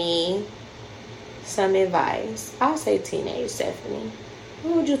Stephanie some advice, I'll say teenage Stephanie,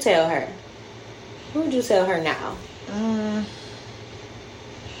 what would you tell her? What would you tell her now?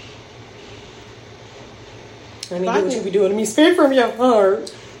 Let me do what you be doing to me. Speak from your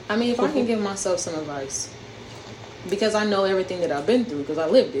heart. I mean, if I can give myself some advice, because I know everything that I've been through, because I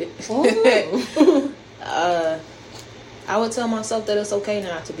lived it. I would tell myself that it's okay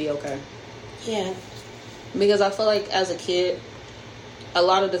not to be okay. Yeah. Because I feel like as a kid, a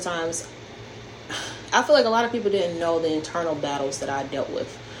lot of the times, I feel like a lot of people didn't know the internal battles that I dealt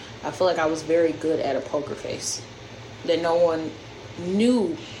with. I feel like I was very good at a poker face. That no one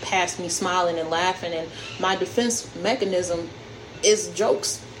knew past me smiling and laughing. And my defense mechanism is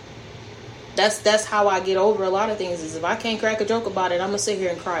jokes. That's how I get over a lot of things. Is if I can't crack a joke about it, I'm going to sit here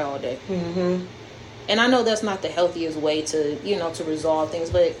and cry all day. Mm-hmm. And I know that's not the healthiest way to, to resolve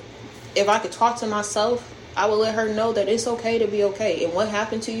things. But if I could talk to myself, I would let her know that it's okay to be okay. And what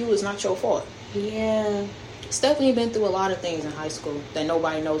happened to you is not your fault. Yeah. Stephanie been through a lot of things in high school that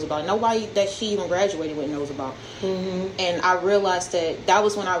nobody knows about. Nobody that she even graduated with knows about. Mm-hmm. And I realized that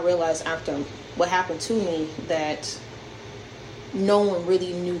was when I realized after what happened to me that no one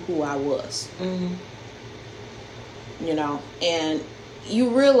really knew who I was. Mm-hmm. And you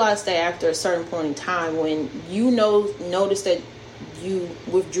realize that after a certain point in time when notice that you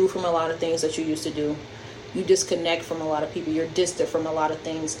withdrew from a lot of things that you used to do. You disconnect from a lot of people. You're distant from a lot of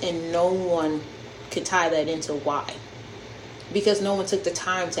things. And no one could tie that into why. Because no one took the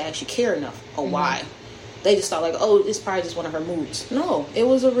time to actually care enough or why. They just thought like, oh, it's probably just one of her moods. No, it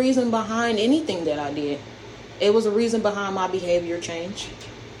was a reason behind anything that I did. It was a reason behind my behavior change.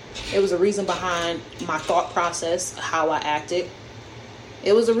 It was a reason behind my thought process, how I acted.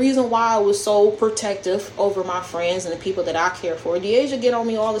 It was a reason why I was so protective over my friends and the people that I care for. Deasia get on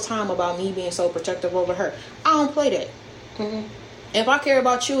me all the time about me being so protective over her. I don't play that. Mm-hmm. If I care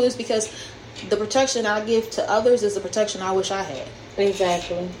about you, it's because the protection I give to others is the protection I wish I had.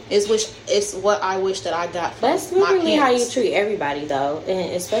 Exactly. It's what I wish that I got from That's my literally how you parents. treat everybody, though,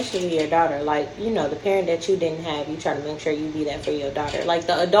 and especially your daughter. Like, the parent that you didn't have, you try to make sure you be that for your daughter. Like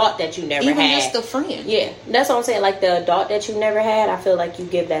the adult that you never Even had. just the friend. Yeah, that's what I'm saying. Like the adult that you never had, I feel like you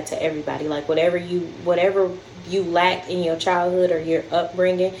give that to everybody. Like whatever you lacked in your childhood or your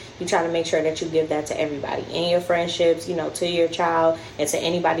upbringing, you try to make sure that you give that to everybody in your friendships, to your child and to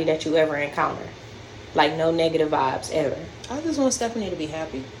anybody that you ever encounter. Like no negative vibes ever. I just want Stephanie to be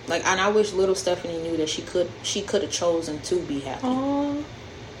happy. Like, and I wish little Stephanie knew that she could have chosen to be happy. Aww.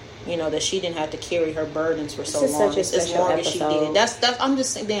 That she didn't have to carry her burdens for so This is long. such a As long special as she episode. did. That's I'm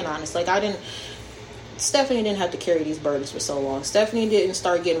just being honest. Like Stephanie didn't have to carry these burdens for so long. Stephanie didn't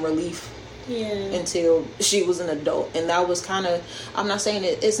start getting relief until she was an adult. And that was kind of, I'm not saying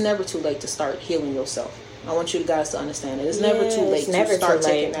it's never too late to start healing yourself. I want you guys to understand it. It's never too late to start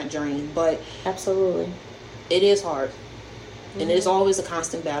taking that journey. But absolutely, it is hard. And it is always a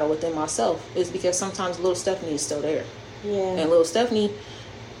constant battle within myself. It's because sometimes little Stephanie is still there. Yeah. And little Stephanie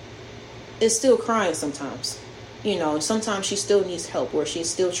is still crying sometimes. And sometimes she still needs help, where she's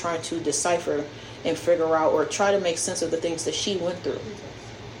still trying to decipher and figure out or try to make sense of the things that she went through.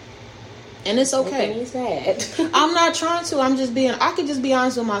 And it's okay. I'm not trying to. I could just be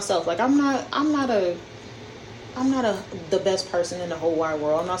honest with myself. Like I'm not the best person in the whole wide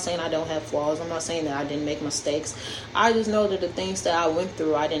world. I'm not saying I don't have flaws. I'm not saying that I didn't make mistakes. I just know that the things that I went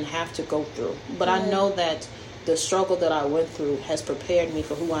through, I didn't have to go through. But I know that the struggle that I went through has prepared me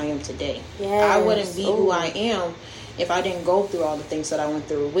for who I am today. Yes. I wouldn't be who I am if I didn't go through all the things that I went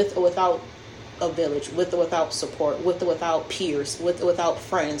through, with or without a village, with or without support, with or without peers, with or without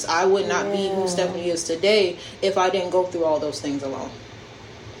friends. I would not be who Stephanie is today if I didn't go through all those things alone.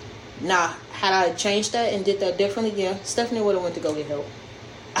 Now, had I changed that and did that differently, yeah, Stephanie would have went to go get help.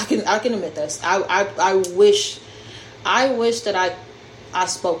 I can admit this. I wish that I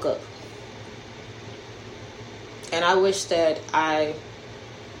spoke up. And I wish that I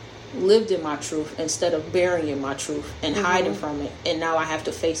lived in my truth instead of burying my truth and hiding from it. And now I have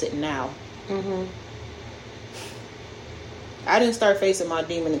to face it now. Mm-hmm. I didn't start facing my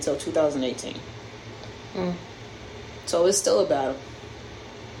demon until 2018. So it's still a battle.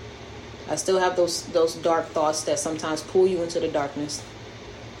 I still have those dark thoughts that sometimes pull you into the darkness.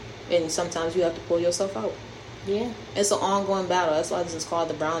 And sometimes you have to pull yourself out. Yeah. It's an ongoing battle. That's why this is called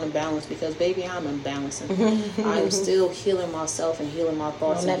the Brown and Balance, because baby, I'm imbalancing. I'm still healing myself and healing my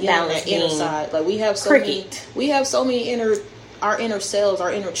thoughts and healing that inner side. Like we have so many inner selves,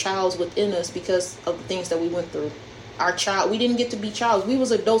 our inner childs within us because of the things that we went through. We didn't get to be childs. We was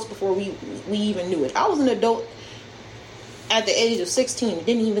adults before we even knew it. I was an adult at the age of 16 and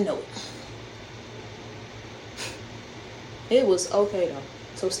didn't even know it. It was okay though.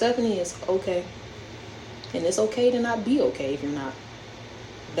 So Stephanie is okay. And it's okay to not be okay if you're not.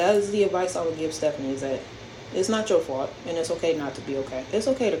 That is the advice I would give Stephanie, is that it's not your fault and it's okay not to be okay. It's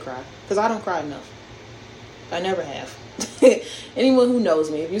okay to cry. Because I don't cry enough. I never have. Anyone who knows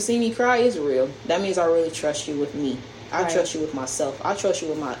me, if you see me cry, it's real. That means I really trust you with me. I trust you with myself. I trust you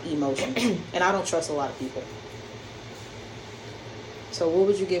with my emotions. And I don't trust a lot of people. So what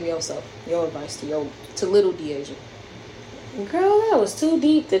would you give yourself? Your advice to little Deasia? Girl, that was too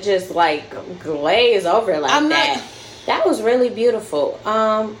deep to just like glaze over like that. That was really beautiful.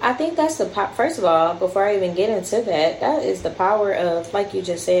 I think that's first of all, before I even get into that is the power of, like you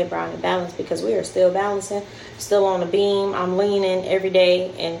just said, Brown and Balance, because we are still balancing, still on the beam. I'm leaning every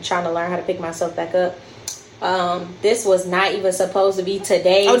day and trying to learn how to pick myself back up. This was not even supposed to be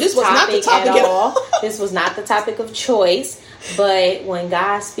today's topic at all. This was not the topic of choice. But when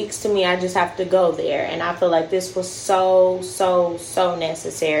God speaks to me, I just have to go there. And I feel like this was so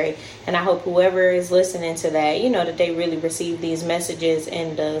necessary. And I hope whoever is listening to that, that they really receive these messages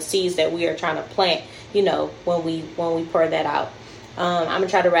and the seeds that we are trying to plant, when we pour that out. I'm going to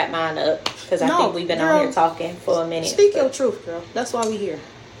try to wrap mine up because I think we've been on here talking for a minute. Speak your truth, girl. That's why we're here.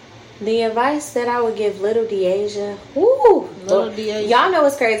 The advice that I would give little Deasia, y'all know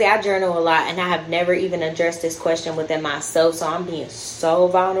it's crazy. I journal a lot, and I have never even addressed this question within myself. So I'm being so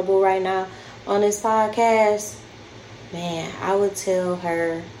vulnerable right now on this podcast. Man, I would tell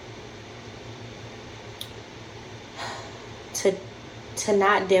her to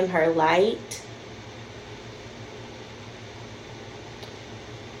not dim her light,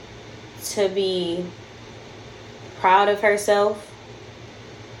 to be proud of herself,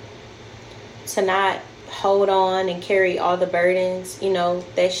 to not hold on and carry all the burdens,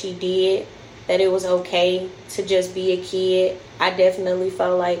 that she did, that it was okay to just be a kid. I definitely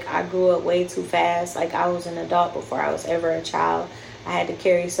felt like I grew up way too fast. Like I was an adult before I was ever a child. I had to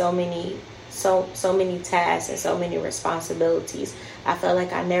carry so many tasks and so many responsibilities. I felt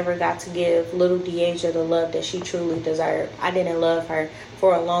like I never got to give little Deasia the love that she truly deserved. I didn't love her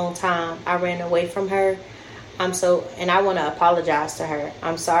for a long time. I ran away from her. And I want to apologize to her.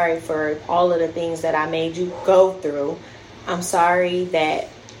 I'm sorry for all of the things that I made you go through. I'm sorry that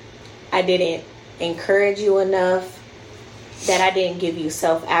I didn't encourage you enough, that I didn't give you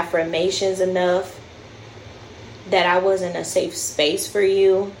self-affirmations enough, that I wasn't a safe space for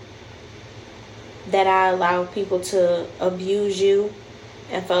you, that I allowed people to abuse you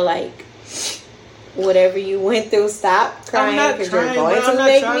and felt like whatever you went through, stop crying because you're going to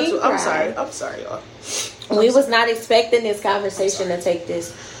make me cry. I'm sorry, y'all. We was not expecting this conversation to take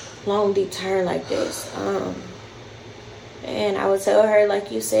this long, deep turn like this. And I would tell her,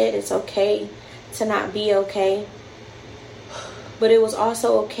 like you said, it's okay to not be okay. But it was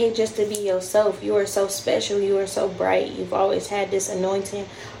also okay just to be yourself. You are so special. You are so bright. You've always had this anointing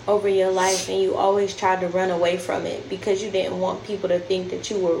over your life, and you always tried to run away from it because you didn't want people to think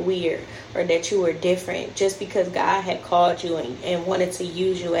that you were weird or that you were different, just because God had called you and wanted to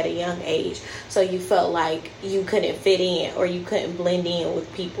use you at a young age. So you felt like you couldn't fit in or you couldn't blend in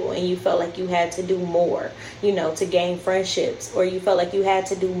with people, and you felt like you had to do more, to gain friendships, or you felt like you had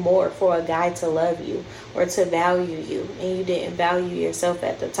to do more for a guy to love you or to value you, and you didn't value yourself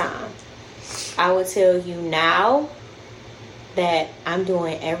at the time. I would tell you now that I'm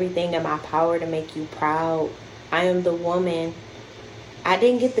doing everything in my power to make you proud. I am the woman. I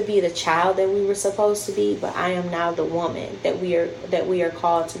didn't get to be the child that we were supposed to be, but I am now the woman that we are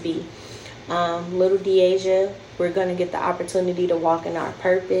called to be. Little Deasia, we're going to get the opportunity to walk in our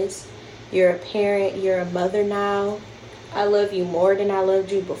purpose. You're a parent. You're a mother now. I love you more than I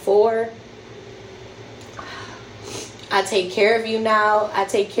loved you before. I take care of you now. I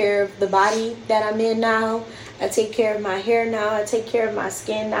take care of the body that I'm in now. I take care of my hair now. I take care of my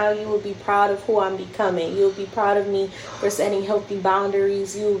skin now. You will be proud of who I'm becoming. You'll be proud of me for setting healthy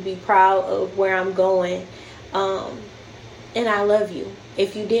boundaries. You will be proud of where I'm going. And I love you.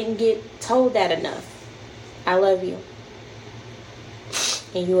 If you didn't get told that enough, I love you.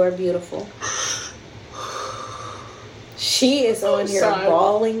 And you are beautiful. She is on here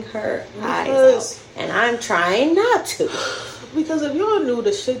bawling her eyes out. And I'm trying not to. Because if y'all knew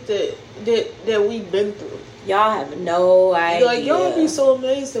the shit that we've been through, y'all have no idea. Like, y'all be so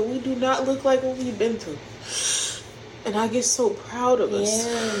amazed that we do not look like what we've been through. And I get so proud of us.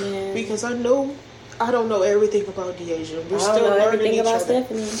 Yeah, man. Because I don't know everything about Deasia. We're I still don't know learning everything each about other.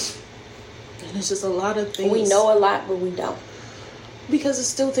 Stephanie. And it's just a lot of things. We know a lot, but we don't. Because it's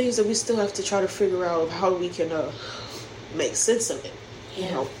still things that we still have to try to figure out how we can make sense of it. Yeah.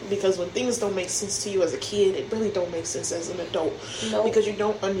 You know, because when things don't make sense to you as a kid, it really don't make sense as an adult. Nope. Because you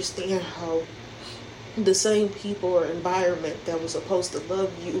don't understand how the same people or environment that was supposed to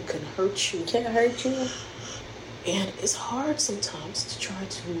love you can hurt you. Can hurt you. And it's hard sometimes to try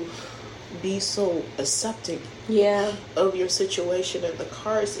to be so accepting Yeah. of your situation and the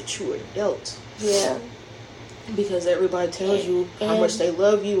cards that you were dealt. Yeah. Because everybody tells you how much they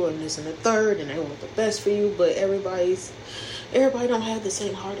love you and this and the third and they want the best for you, but everybody don't have the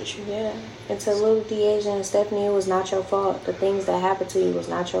same heart as you. Yeah. And to little Deasia and Stephanie, it was not your fault. The things that happened to you was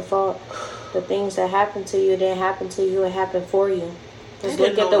not your fault. The things that happened to you didn't happen to you, it happened for you. Just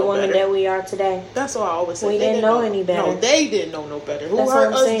look at the woman that we are today. That's all I always say. We didn't know any better. No, they didn't know no better. Who That's hurt what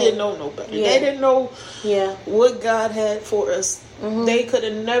I'm us saying. didn't know no better. Yeah. They didn't know Yeah. what God had for us. Mm-hmm. They could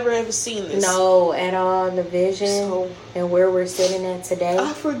have never ever seen this. No, at all. The vision So, and where we're sitting at today.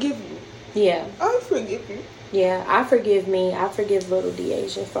 I forgive you. Yeah. I forgive you. Yeah, I forgive me. I forgive little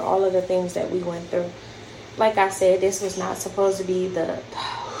Deasia for all of the things that we went through. Like I said, this was not supposed to be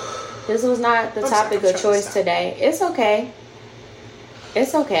this was not the topic of choice today. It's okay.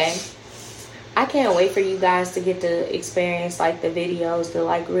 It's okay. I can't wait for you guys to get to experience like the videos, to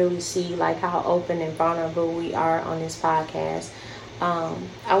like really see like how open and vulnerable we are on this podcast.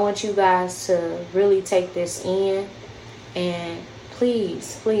 I want you guys to really take this in, and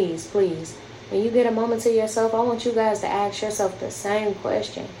please, please, please, when you get a moment to yourself, I want you guys to ask yourself the same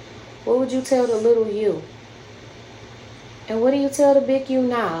question. What would you tell the little you? And what do you tell the big you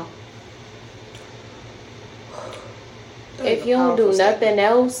now? If you don't do nothing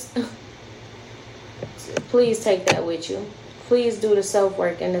else, please take that with you. Please do the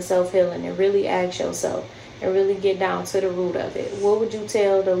self-work and the self-healing and really ask yourself and really get down to the root of it. What would you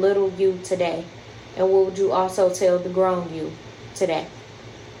tell the little you today? And what would you also tell the grown you today?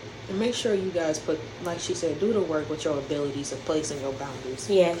 And make sure you guys put, like she said, do the work with your abilities of placing your boundaries.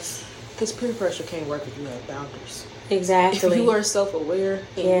 Yes. Because peer pressure can't work if you have boundaries. Exactly. If you are self-aware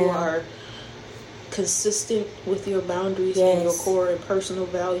and you are consistent with your boundaries and your core and personal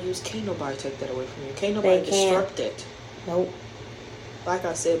values, can't nobody take that away from you. Can't nobody distract it. Nope. Like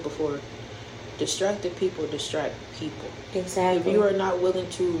I said before, distracted people distract people. Exactly. If you are not willing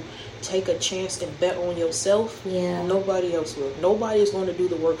to take a chance and bet on yourself, nobody else will. Nobody is going to do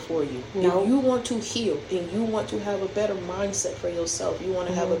the work for you. If you want to heal and you want to have a better mindset for yourself, you want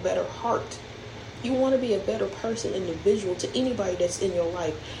to have a better heart, you want to be a better person, individual to anybody that's in your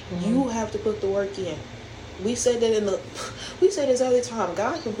life, you have to put the work in. We say that we say this every time.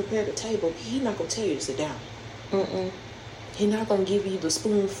 God can prepare the table. He's not going to tell you to sit down. He's not going to give you the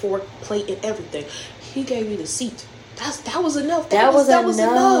spoon, fork, plate, and everything. He gave you the seat. That was enough. That was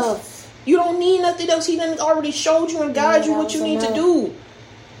enough. You don't need nothing else. He done already showed you and guided you what you need to do.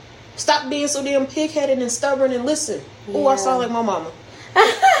 Stop being so damn pig-headed and stubborn and listen. Oh, I sound like my mama.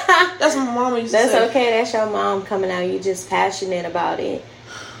 That's what my mama used to say. That's okay. That's your mom coming out. You just passionate about it.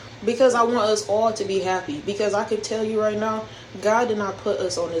 Because I want us all to be happy. Because I can tell you right now, God did not put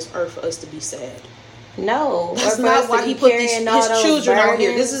us on this earth for us to be sad. No, that's not why He put his children out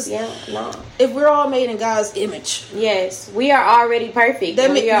here. This is if we're all made in God's image. Yes, we are already perfect.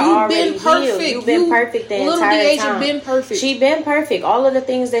 That means you've been perfect. You've been perfect the entire time. Been perfect. She been perfect. All of the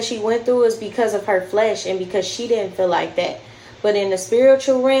things that she went through is because of her flesh and because she didn't feel like that. But in the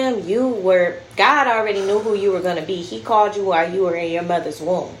spiritual realm, God already knew who you were going to be. He called you while you were in your mother's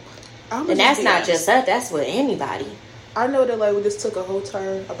womb. And that's not just us. That's with anybody. I know that we just took a whole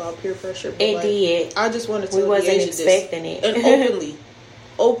turn about peer pressure. But it did. I just wanted to tell we wasn't expecting it. And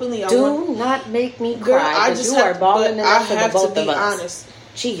openly. Do not make me cry. Because you are balling enough for the both of us. Honest.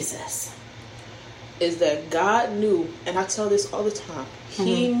 Jesus. Is that God knew, and I tell this all the time,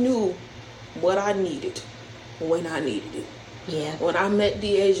 He knew what I needed when I needed it. Yeah. When I met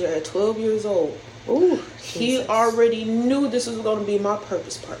Deasia at 12 years old, He already knew this was going to be my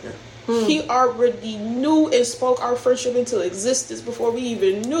purpose partner. He already knew and spoke our friendship into existence before we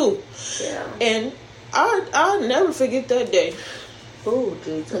even knew. Yeah. And I'll never forget that day. Oh,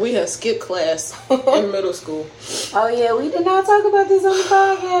 Jesus. We had skipped class in middle school. Oh, yeah. We did not talk about this on the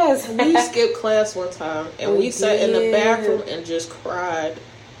podcast. We skipped class one time, and we sat in the bathroom and just cried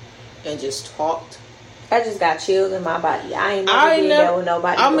and just talked. I just got chills in my body. I ain't never did that with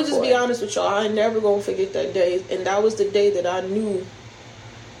nobody I'm going to just be honest with y'all. I ain't never going to forget that day. And that was the day that I knew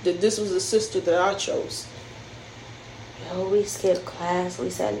that this was the sister that I chose. Yeah. Oh, we skipped class. We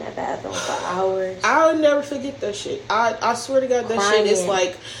sat in that bathroom for hours. I'll never forget that shit. I swear to God, that Crying.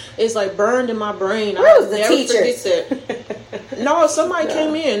 shit is like burned in my brain. Where was the never teachers? forget that. No, somebody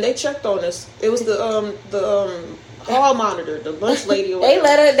came in. They checked on us. It was the hall monitor, the lunch lady. Or They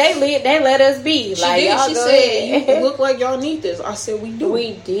let us be. She like, did. y'all She go said, ahead. "You look like y'all need this." I said, "We do."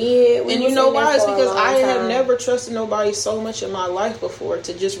 We did. And you know why? It's because I have never trusted nobody so much in my life before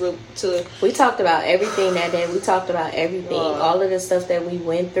to just to. We talked about everything that day. We talked about everything, all of the stuff that we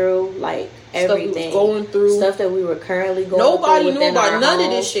went through, like everything, stuff we was going through, stuff that we were currently going Nobody through. knew about none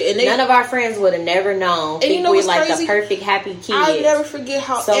of this shit, and none of our friends would have never known. And you know what's like crazy? The perfect happy kids. I never forget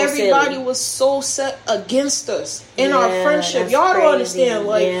how So everybody silly. was so set against us in our friendship. Y'all don't understand,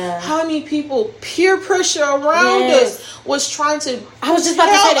 how many people peer pressure around us was trying to I was just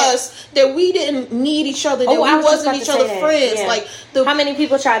about to say that. us that we didn't need each other, that we wasn't each other's friends. Yeah. Like how many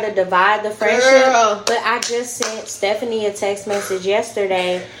people tried to divide the friendship? Girl. But I just sent Stephanie a text message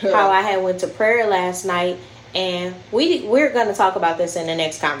yesterday how I had went to prayer last night, and we're going to talk about this in the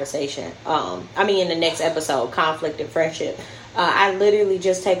next conversation. In the next episode, conflict and friendship. I literally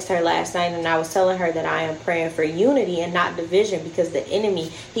just texted her last night, and I was telling her that I am praying for unity and not division, because the enemy,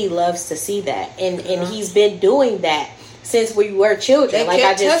 he loves to see that, and he's been doing that since we were children. Like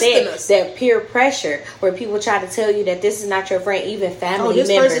I just said, that peer pressure where people try to tell you that this is not your friend, even family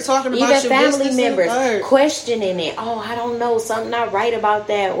members, questioning it. Oh, I don't know, something not right about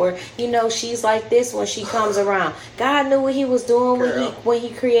that, or she's like this when she comes around. God knew what he was doing when he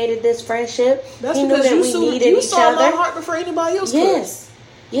created this friendship. That's he knew because that we needed each other. My heart before anybody else could.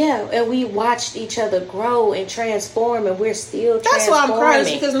 Yeah, and we watched each other grow and transform, and we're still transforming. That's why I'm crying,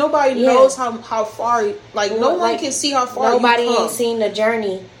 because nobody knows how far, no one can see how far nobody ain't seen the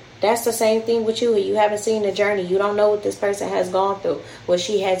journey. That's the same thing with you. You haven't seen the journey. You don't know what this person has gone through, what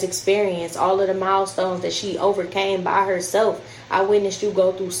she has experienced, all of the milestones that she overcame by herself. I witnessed you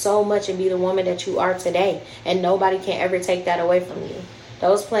go through so much and be the woman that you are today, and nobody can ever take that away from you.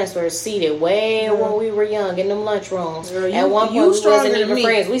 Those plants were seated way when we were young in them lunchrooms. At one point, we wasn't even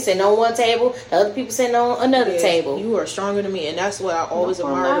friends. We sitting on one table, the other people sitting on another table. You are stronger than me, and that's what I always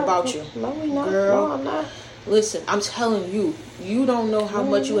admired about you. No, we not. Girl, no, I'm not. Listen, I'm telling you, you don't know how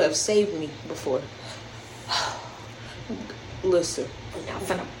much you have saved me before. Listen. I'm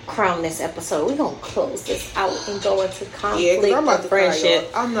gonna crown this episode. We're gonna close this out and go into conflict and friendship.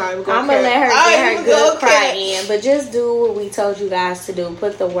 I'm not even gonna I'm gonna let her get her good cry in, but just do what we told you guys to do.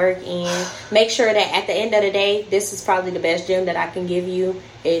 Put the work in. Make sure that at the end of the day, this is probably the best gem that I can give you,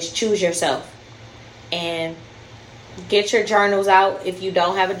 is choose yourself. And get your journals out. If you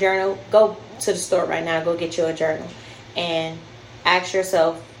don't have a journal, go to the store right now. Go get you a journal. And ask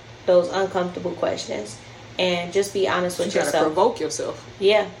yourself those uncomfortable questions. And just be honest with yourself. You gotta provoke yourself.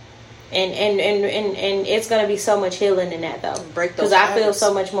 Yeah. And it's going to be so much healing in that, though. Break those habits. Because I feel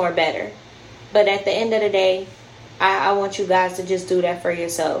so much more better. But at the end of the day, I want you guys to just do that for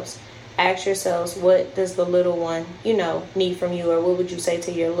yourselves. Ask yourselves, what does the little one, need from you? Or what would you say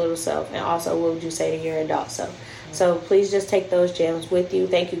to your little self? And also, what would you say to your adult self? So please just take those gems with you.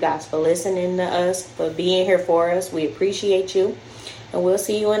 Thank you guys for listening to us, for being here for us. We appreciate you. And we'll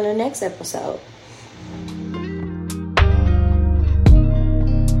see you in the next episode.